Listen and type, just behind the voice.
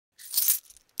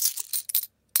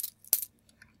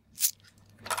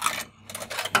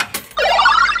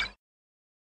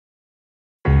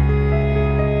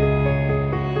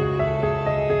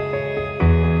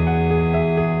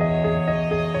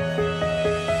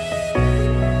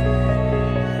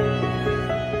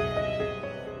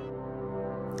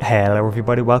Hello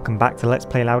everybody, welcome back to Let's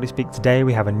Play LoudySpeak. Today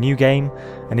we have a new game,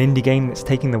 an indie game that's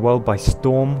taking the world by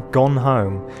storm, Gone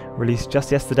Home. Released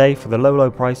just yesterday for the low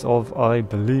price of, I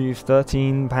believe,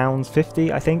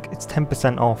 £13.50, I think. It's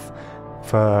 10% off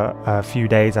for a few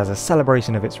days as a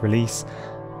celebration of its release.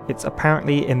 It's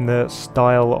apparently in the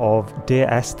style of Dear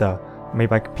Esther, made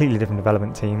by a completely different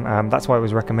development team. That's why it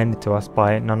was recommended to us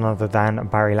by none other than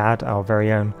Barry Ladd, our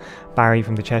very own Barry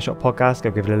from the Chairshot podcast.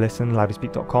 Go give it a listen,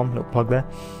 loudyspeak.com, little plug there.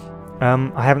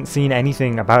 I haven't seen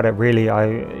anything about it really. I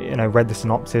read the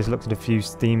synopsis, looked at a few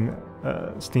Steam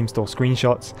store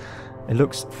screenshots. It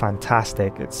looks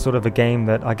fantastic. It's sort of a game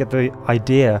that I get the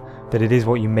idea that it is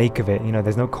what you make of it. You know,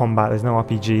 there's no combat, there's no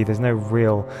RPG, there's no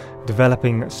real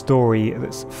developing story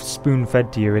that's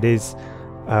spoon-fed to you. It is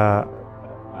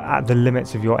at the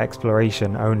limits of your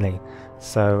exploration only.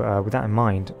 So with that in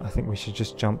mind, I think we should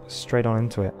just jump straight on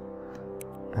into it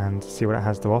and see what it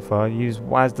has to offer. Use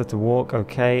WASD to walk,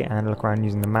 okay, and look around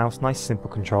using the mouse. Nice simple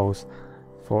controls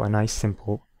for a nice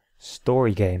simple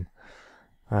story game.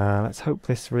 Let's hope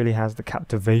this really has the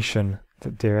captivation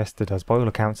that Dear Esther does. By all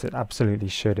accounts it absolutely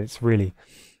should. It's really,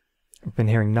 I've been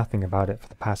hearing nothing about it for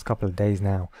the past couple of days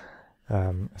now,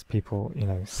 as people,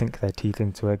 sink their teeth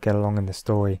into it, get along in the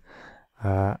story.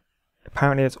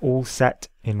 Apparently it's all set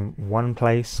in one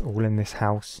place, all in this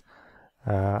house.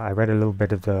 I read a little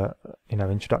bit of the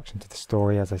introduction to the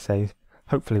story. As I say,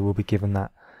 hopefully we'll be given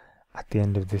that at the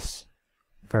end of this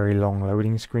very long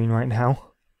loading screen right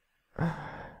now.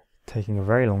 Taking a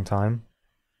very long time.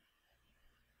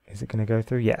 Is it going to go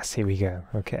through? Yes, here we go.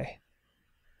 Okay.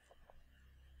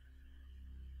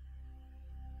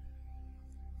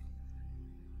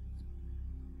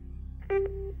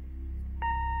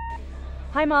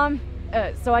 Hi Mom,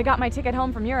 so I got my ticket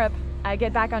home from Europe. I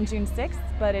get back on June 6th,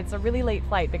 but it's a really late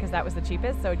flight because that was the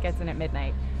cheapest, so it gets in at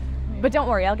midnight. But don't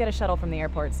worry, I'll get a shuttle from the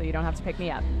airport so you don't have to pick me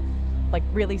up. Like,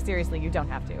 really seriously, you don't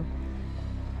have to.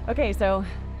 Okay, so,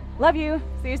 love you,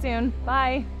 see you soon,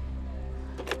 bye.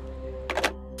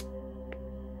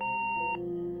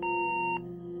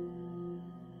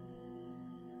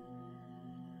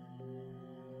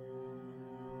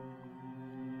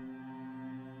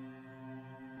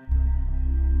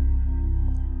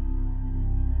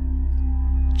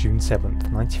 June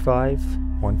 7th, 95,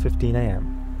 1:15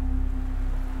 AM.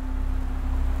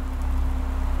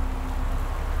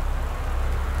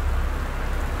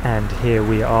 And here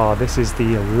we are. This is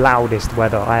the loudest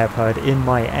weather I have heard in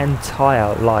my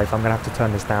entire life. I'm going to have to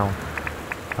turn this down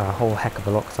a whole heck of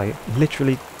a lot because I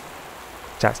literally...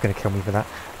 Jack's going to kill me for that.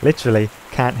 Literally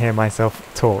can't hear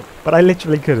myself talk. But I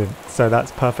literally couldn't. So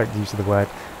that's perfect use of the word.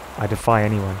 I defy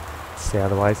anyone to say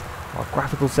otherwise. Our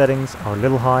graphical settings are a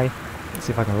little high. Let's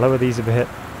see if I can lower these a bit.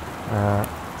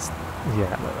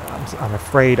 Yeah, I'm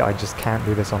afraid I just can't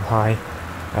do this on high,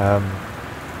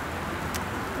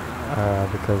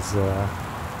 because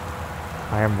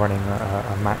I am running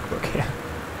a MacBook here.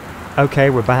 Okay,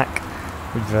 we're back.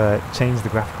 We've changed the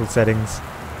graphical settings,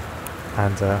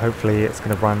 and hopefully it's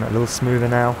going to run a little smoother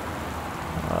now.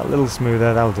 A little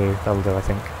smoother, that'll do, I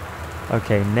think.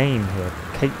 Okay, name here,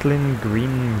 Caitlin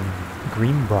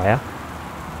Greenbrier.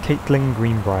 Caitlin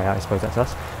Greenbrier, I suppose that's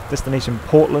us. Destination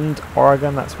Portland,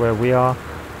 Oregon, that's where we are.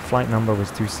 Flight number was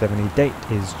 270. Date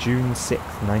is June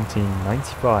 6th,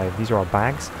 1995. These are our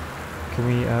bags. Can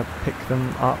we pick them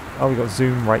up? Oh, we got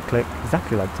zoom, right click,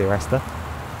 exactly like Dear Esther.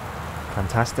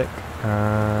 Fantastic.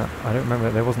 I don't remember,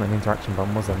 there wasn't an interaction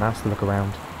button, was there? Mouse to look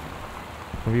around.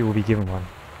 Maybe we'll be given one.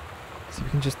 So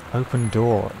we can just open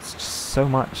door. It's just so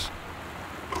much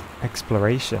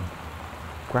exploration.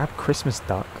 Grab Christmas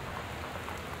duck.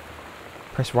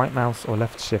 Press right mouse or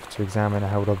left shift to examine a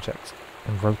held object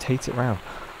and rotate it round.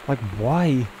 Like,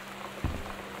 why?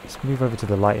 Let's move over to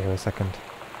the light here a second.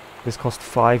 This cost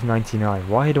 $5.99.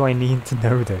 Why do I need to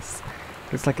know this?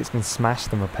 Looks like it's been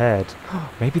smashed and repaired.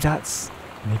 Maybe that's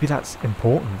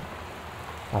important.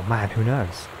 Oh man, who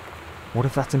knows? What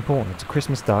if that's important? It's a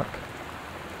Christmas duck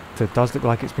that does look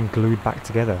like it's been glued back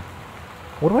together.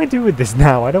 What do I do with this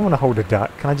now? I don't want to hold a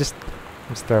duck. Can I just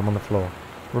throw him on the floor?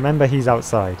 Remember, he's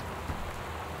outside.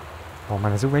 Oh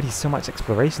man, there's already so much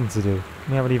exploration to do.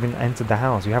 We haven't even entered the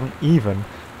house. We haven't even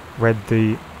read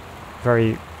the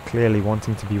very clearly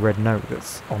wanting to be read note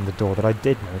that's on the door that I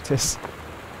did notice.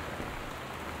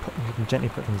 We can gently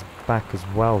put things back as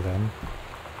well then.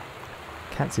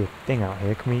 Can't see a thing out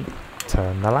here. Can we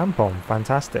turn the lamp on?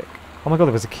 Fantastic. Oh my god,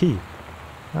 there was a key.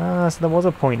 So there was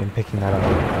a point in picking that up.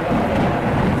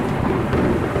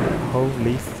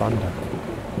 Holy thunder.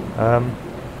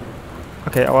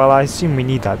 Okay, well I assume we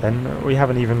need that then. We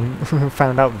haven't even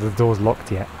found out that the door's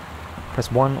locked yet.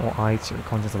 Press 1 or I to check the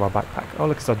contents of our backpack. Oh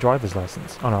look, it's our driver's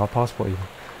license. Oh no, our passport even.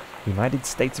 United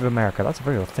States of America. That's a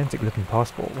very authentic looking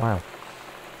passport. Wow.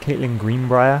 Caitlin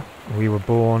Greenbrier. We were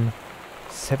born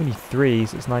 73,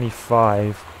 so it's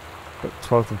 95. But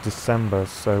 12th of December,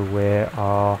 so we're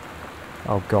oh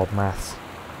god, maths.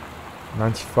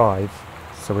 95.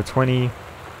 So we're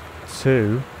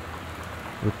 22.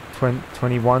 We're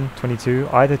 21, 22.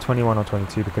 Either 21 or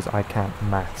 22 because I can't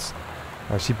maths.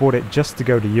 She bought it just to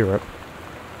go to Europe.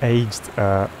 Aged,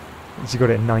 she got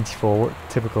it in 94,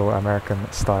 typical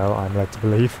American style, I'm led to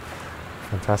believe.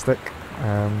 Fantastic.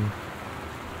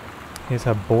 Here's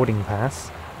her boarding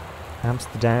pass.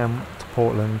 Amsterdam to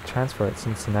Portland, transfer at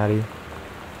Cincinnati.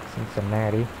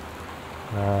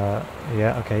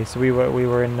 Yeah, okay, so we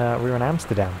were in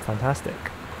Amsterdam. Fantastic.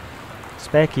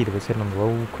 Spare key that was hidden on the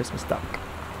roll. Christmas duck.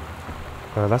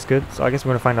 That's good. So I guess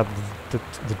we're gonna find out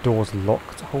the door's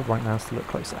locked. Hold right now to look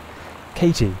closer.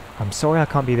 Katie, I'm sorry I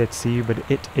can't be there to see you, but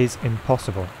it is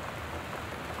impossible.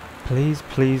 Please,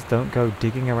 please don't go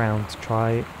digging around to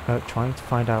trying to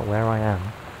find out where I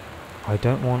am. I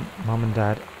don't want Mum and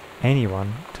Dad,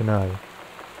 anyone, to know.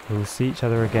 We'll see each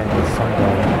other again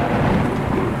someday.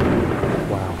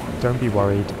 Wow, don't be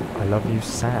worried. I love you,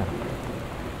 Sam.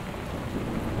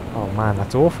 Oh man,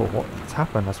 that's awful. What's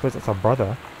happened? I suppose that's our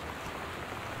brother.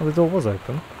 Oh, the door was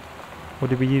open. Or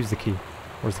did we use the key?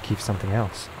 Or is the key for something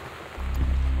else?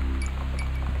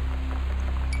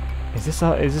 Is this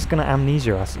gonna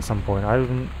amnesia us at some point? I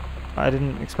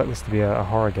didn't expect this to be a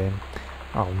horror game.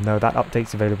 Oh no, that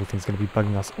updates available thing's gonna be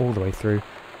bugging us all the way through.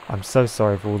 I'm so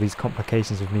sorry for all these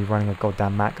complications with me running a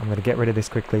goddamn Mac. I'm gonna get rid of this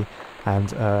quickly,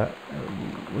 and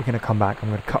we're gonna come back. I'm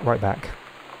gonna cut right back.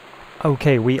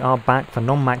 Okay, we are back. For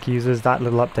non-Mac users, that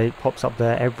little update pops up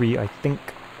there every, I think,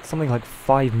 something like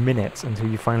 5 minutes until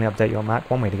you finally update your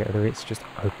Mac. One way to get rid of it is just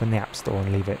open the App Store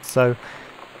and leave it. So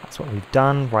that's what we've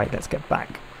done. Right, let's get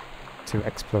back to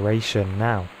exploration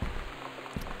now.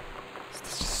 There's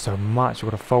just so much.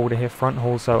 We've got a folder here, front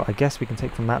hall, so I guess we can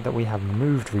take from that we have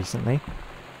moved recently.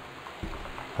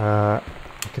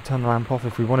 We could turn the lamp off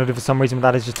if we wanted to for some reason,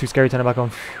 but that is just too scary to turn it back on.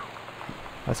 Phew.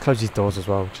 Let's close these doors as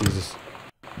well. Jesus.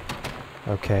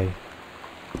 Okay.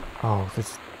 Oh,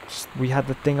 we had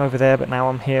the thing over there, but now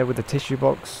I'm here with the tissue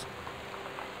box.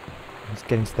 Let's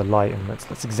get into the light and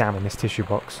let's examine this tissue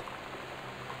box.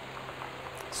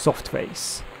 Soft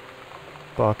face.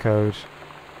 Barcode.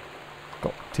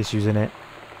 Got tissues in it.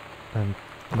 And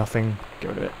nothing. Get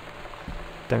rid of it.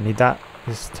 Don't need that.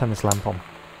 Just turn this lamp on.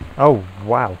 Oh,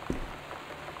 wow.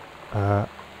 Not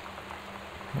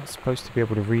supposed to be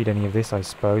able to read any of this, I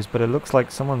suppose, but it looks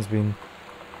like someone's been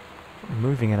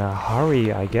moving in a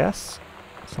hurry, I guess.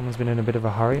 Someone's been in a bit of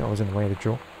a hurry. I was in the way of the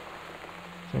drawer.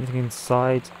 Is there anything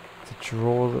inside the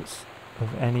drawer that's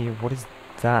of any... What is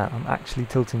that? I'm actually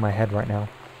tilting my head right now.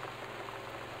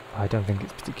 I don't think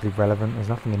it's particularly relevant. There's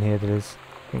nothing in here that is.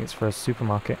 I think it's for a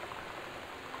supermarket.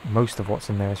 Most of what's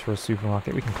in there is for a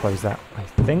supermarket. We can close that, I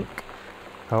think.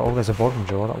 Oh, there's a bottom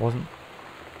drawer. That wasn't...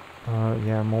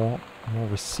 yeah, more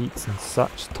receipts and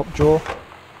such. Top drawer.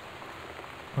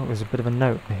 Oh, there's a bit of a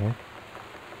note in here.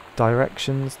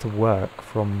 Directions to work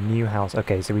from new house.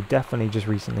 Okay, so we definitely just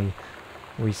recently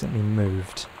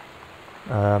moved.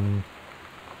 It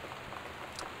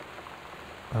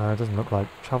doesn't look like.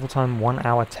 Travel time 1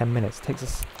 hour 10 minutes.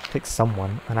 Takes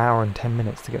someone 1 hour and 10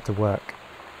 minutes to get to work.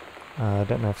 I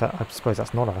don't know if that... I suppose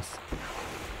that's not us.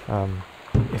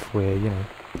 If we're, you know...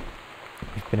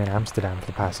 We've been in Amsterdam for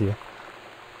the past year.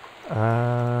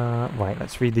 Right,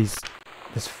 let's read this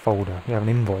folder. We have an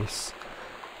invoice.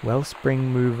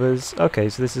 Wellspring Movers. Okay,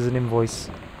 so this is an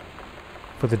invoice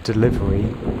for the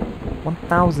delivery.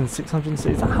 1,600. Is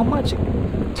that how much?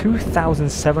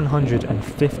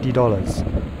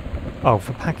 $2,750. Oh,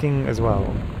 for packing as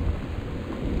well.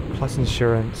 Plus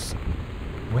insurance.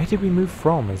 Where did we move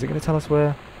from? Is it going to tell us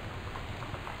where?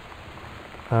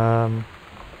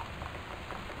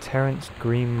 Terence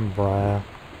Greenbrier.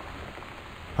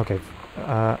 Okay.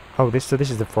 Oh, so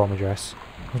this is the from address,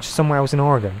 which is somewhere else in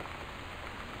Oregon.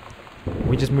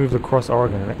 We just moved across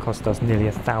Oregon and it cost us nearly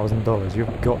 $1,000.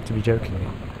 You've got to be joking me.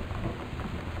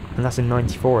 And that's in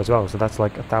 '94 as well, so that's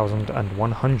like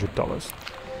 $1,100.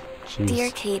 Jeez.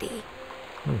 Dear Katie,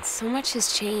 so much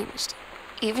has changed,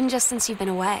 even just since you've been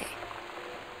away.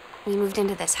 We moved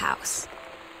into this house.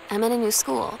 I'm in a new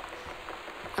school.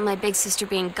 And my big sister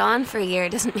being gone for a year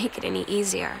doesn't make it any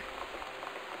easier.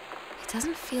 It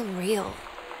doesn't feel real.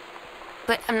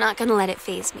 But I'm not gonna let it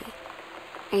faze me.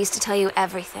 I used to tell you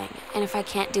everything, and if I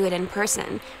can't do it in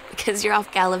person, because you're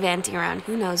off gallivanting around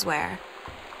who knows where,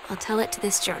 I'll tell it to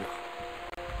this journal.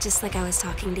 Just like I was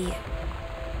talking to you.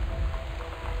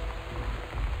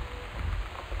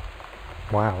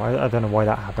 Wow, I don't know why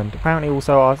that happened. Apparently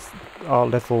also our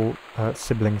little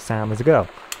sibling Sam is a girl.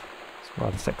 It's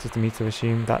rather sexist of me to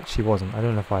assume that she wasn't. I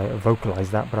don't know if I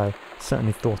vocalised that, but I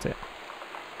certainly thought it.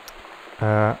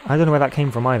 I don't know where that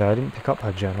came from either. I didn't pick up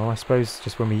her journal. I suppose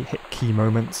just when we hit key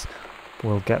moments,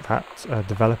 we'll get that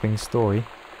developing story.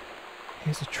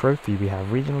 Here's a trophy we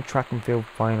have. Regional Track and Field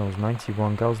Finals,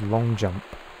 91, girls long jump.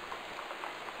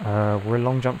 We're a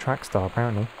long jump track star,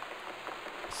 apparently.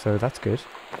 So that's good.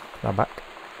 Put that back.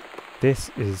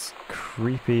 This is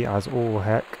creepy as all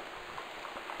heck.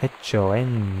 Hecho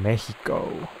en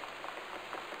Mexico.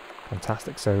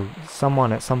 Fantastic. So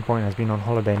someone at some point has been on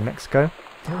holiday in Mexico.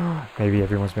 Maybe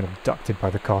everyone's been abducted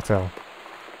by the cartel.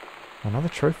 Another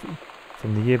trophy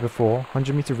from the year before.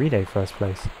 100 meter relay, first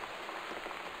place.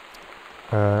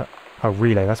 Oh,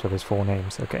 relay, that's where there's 4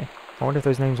 names. Okay. I wonder if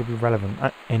those names will be relevant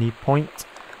at any point.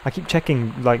 I keep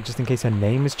checking, like, just in case her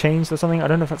name has changed or something. I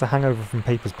don't know if that's a hangover from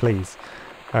Papers, Please.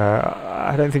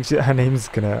 I don't think her name's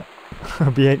gonna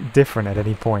be different at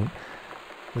any point.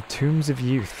 The Tombs of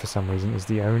Youth, for some reason, is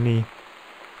the only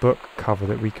book cover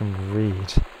that we can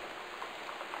read.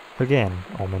 Again,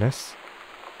 ominous.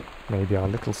 Maybe our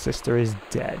little sister is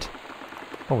dead.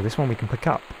 Oh, this one we can pick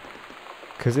up.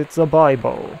 Because it's a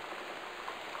Bible.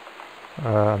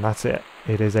 And that's it.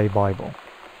 It is a Bible.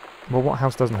 Well, what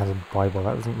house doesn't have a Bible?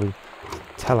 That doesn't really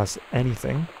tell us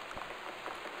anything.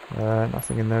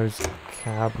 Nothing in those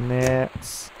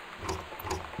cabinets.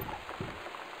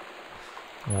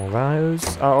 All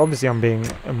those. Obviously, I'm being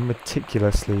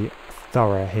meticulously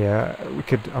thorough here. We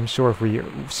could, I'm sure, if we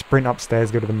sprint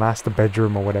upstairs, go to the master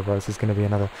bedroom or whatever else, there's going to be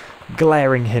another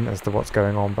glaring hint as to what's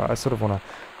going on. But I sort of want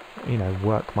to, you know,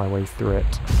 work my way through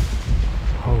it.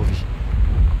 Holy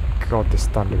God, this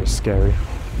thunder is scary.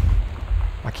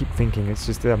 I keep thinking it's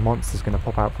just a monster's going to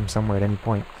pop out from somewhere at any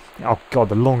point. Oh God,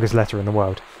 the longest letter in the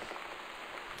world.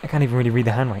 I can't even really read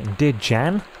the handwriting. Dear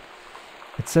Jan,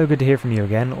 it's so good to hear from you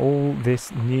again. All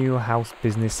this new house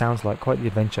business sounds like quite the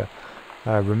adventure.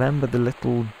 Remember the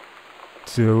little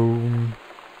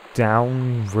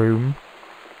dorm room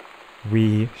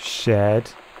we shared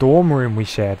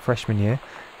freshman year,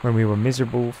 when we were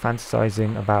miserable,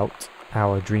 fantasizing about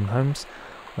our dream homes?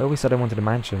 I always said I wanted a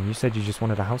mansion. You said you just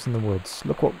wanted a house in the woods.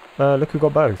 Look who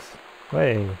got both.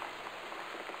 Hey.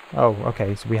 Oh,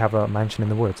 okay, so we have a mansion in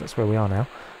the woods. That's where we are now.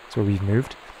 That's where we've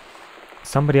moved.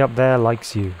 Somebody up there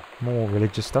likes you. More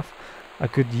religious stuff. I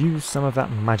could use some of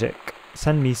that magic.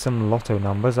 Send me some lotto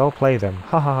numbers. I'll play them.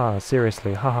 Ha ha ha.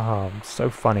 Seriously. Ha ha ha. So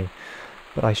funny.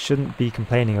 But I shouldn't be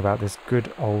complaining about this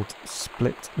good old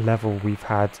split level we've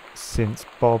had since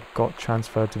Bob got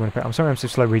transferred to Winnipeg. I'm sorry I'm so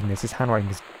slow reading this. This handwriting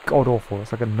is god awful.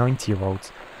 It's like a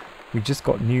 90-year-old's. We just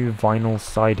got new vinyl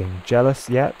siding. Jealous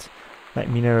yet? Let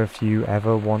me know if you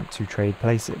ever want to trade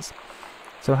places.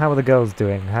 So how are the girls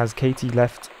doing? Has Katie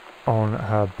left on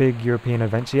her big European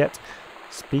adventure yet?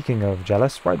 Speaking of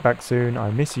jealous, right back soon.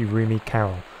 I miss you, Rumi.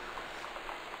 Carol.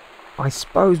 I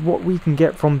suppose what we can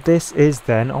get from this is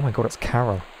then... Oh my God, it's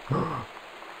Carol.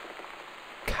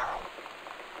 Carol.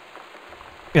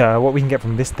 Yeah, what we can get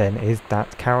from this then is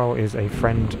that Carol is a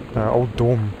friend, old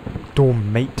dorm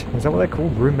mate. Is that what they're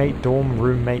called? Roommate, dorm,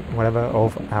 roommate, whatever,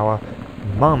 of our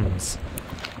mums.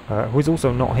 Who is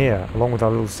also not here, along with our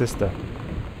little sister.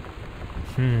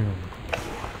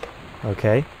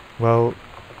 Okay, well,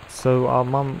 so our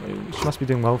mum, she must be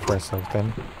doing well for herself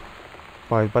then.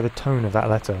 By the tone of that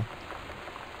letter.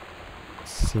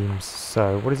 Seems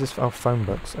so. What is this? Oh, phone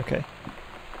books. Okay.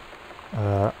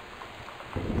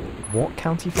 What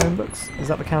county phone books? Is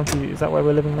that the county? Is that where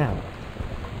we're living now?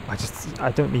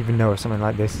 I don't even know if something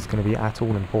like this is going to be at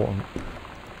all important.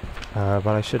 But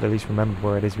I should at least remember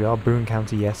where it is. We are Boone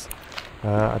County, yes.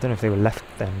 I don't know if they were left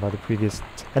then by the previous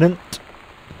tenant.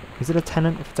 Is it a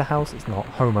tenant if it's a house? It's not.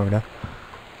 Homeowner.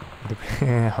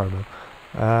 Homo.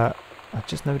 I've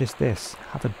just noticed this.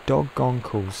 Have a doggone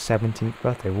cool 17th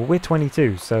birthday. Well, we're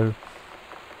 22, so...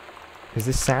 Is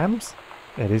this Sam's?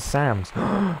 It is Sam's.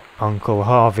 Uncle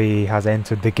Harvey has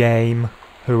entered the game.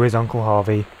 Who is Uncle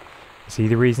Harvey? Is he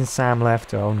the reason Sam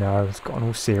left? Oh no, it's gotten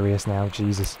all serious now.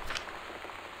 Jesus.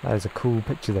 That is a cool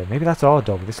picture there. Maybe that's our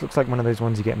dog. This looks like one of those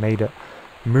ones you get made at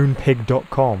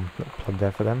moonpig.com. Little plug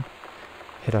there for them.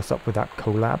 Hit us up with that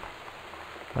collab.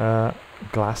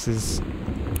 Glasses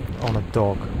on a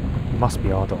dog. Must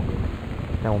be our dog.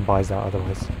 No one buys that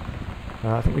otherwise.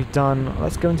 I think we've done...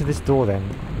 Let's go into this door then.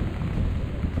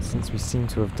 Since we seem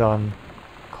to have done...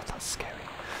 God, that's scary.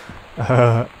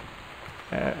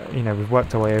 You know, we've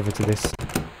worked our way over to this.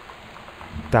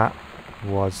 That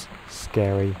was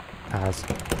scary as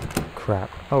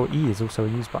crap. Oh, E is also a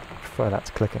use button. I prefer that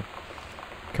to clicking.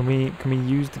 Can we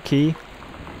use the key?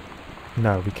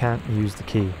 No, we can't use the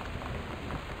key.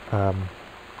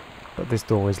 But this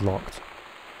door is locked.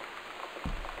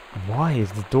 Why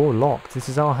is the door locked? This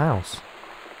is our house.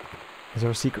 Is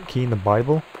there a secret key in the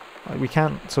Bible? We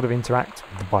can't sort of interact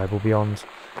with the Bible beyond...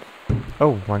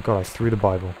 Oh my god, I threw the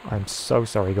Bible. I'm so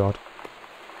sorry, God.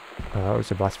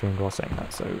 Also blasphemed while saying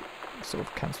that, so it sort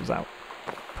of cancels out.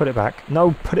 Put it back.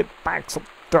 No, put it back! Stop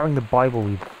throwing the Bible,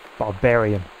 you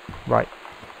barbarian. Right.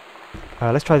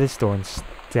 Let's try this door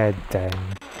instead, then.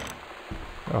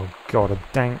 Oh god, a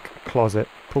dank closet.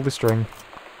 Pull the string.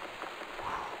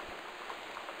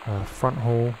 Front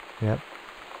hall. Yep.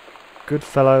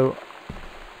 Goodfellow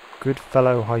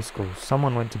High School.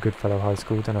 Someone went to Goodfellow High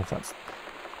School. Don't know if that's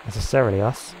necessarily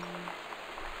us.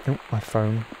 Oh, my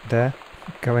phone there.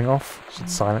 Going off. Should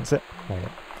silence it.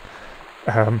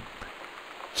 There.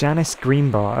 Janice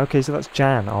Greenbar. Okay, so that's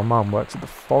Jan. Our mum works at the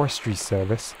Forestry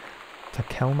Service.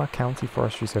 Takelma County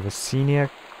Forestry Service. Senior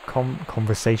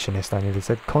conversationist, I nearly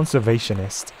said.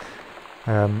 Conservationist.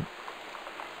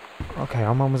 Okay,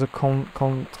 our mum was a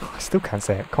I still can't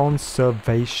say it.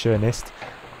 Conservationist.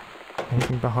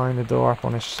 Anything behind the door up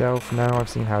on a shelf? No, I've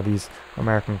seen how these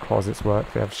American closets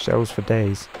work. They have shelves for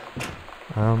days.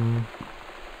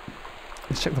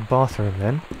 Let's check the bathroom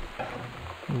then.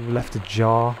 Ooh, left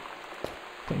ajar.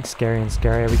 Getting scarier and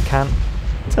scarier. We can't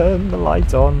turn the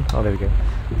light on. Oh, there we go.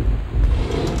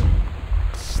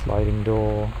 Sliding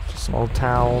door. Just some old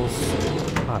towels.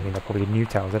 I mean, they're probably new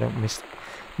towels. I don't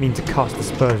mean to cast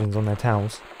aspersions on their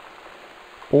towels.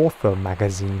 Author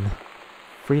magazine.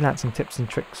 Freelancing tips and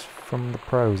tricks from the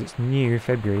pros. It's new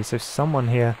February, so someone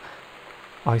here,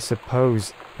 I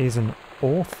suppose, is an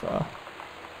author.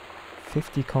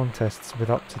 50 contests with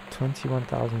up to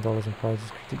 $21,000 in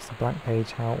prizes. Critiques the blank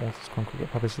page. How authors concrete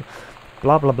get published.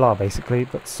 Blah blah blah, basically.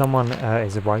 But someone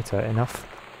is a writer enough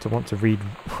to want to read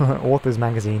Authors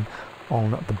Magazine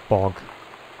on the bog.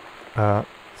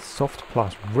 Soft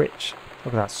plus rich.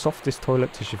 Look at that, softest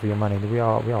toilet tissue for your money. We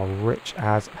are rich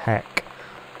as heck.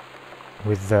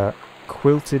 With the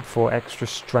quilted for extra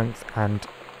strength and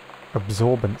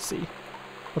absorbency.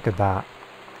 Look at that.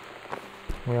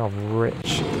 We are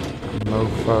rich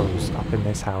mofos up in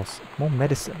this house. More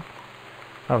medicine.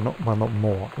 Oh, not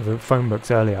more. The phone books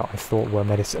earlier I thought were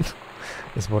medicine.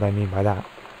 Is what I mean by that.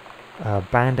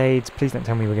 Band-aids. Please don't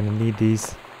tell me we're going to need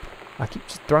these. I keep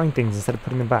just throwing things instead of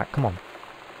putting them back. Come on.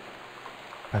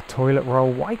 A toilet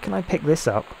roll. Why can I pick this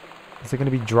up? Is there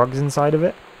going to be drugs inside of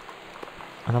it?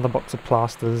 Another box of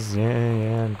plasters.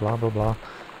 Yeah, blah blah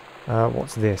blah.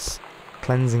 What's this?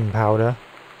 Cleansing powder.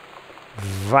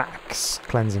 Vax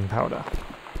cleansing powder.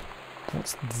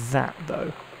 What's that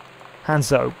though? Hand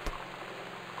soap.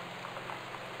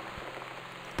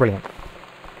 Brilliant.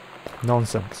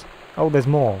 Nonsense. Oh, there's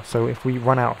more. So if we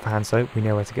run out of hand soap, we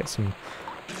know where to get some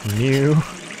new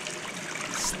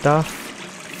stuff.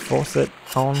 Faucet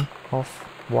on, off.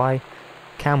 Why?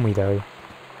 Can we though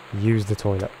use the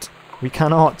toilet? We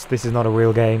cannot. This is not a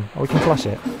real game. Oh, we can flush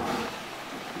it.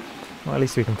 Well, at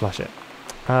least we can flush it.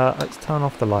 Let's turn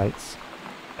off the lights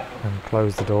and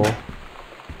close the door.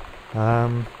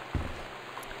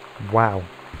 Wow.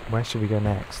 Where should we go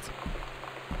next?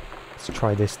 Let's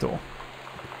try this door.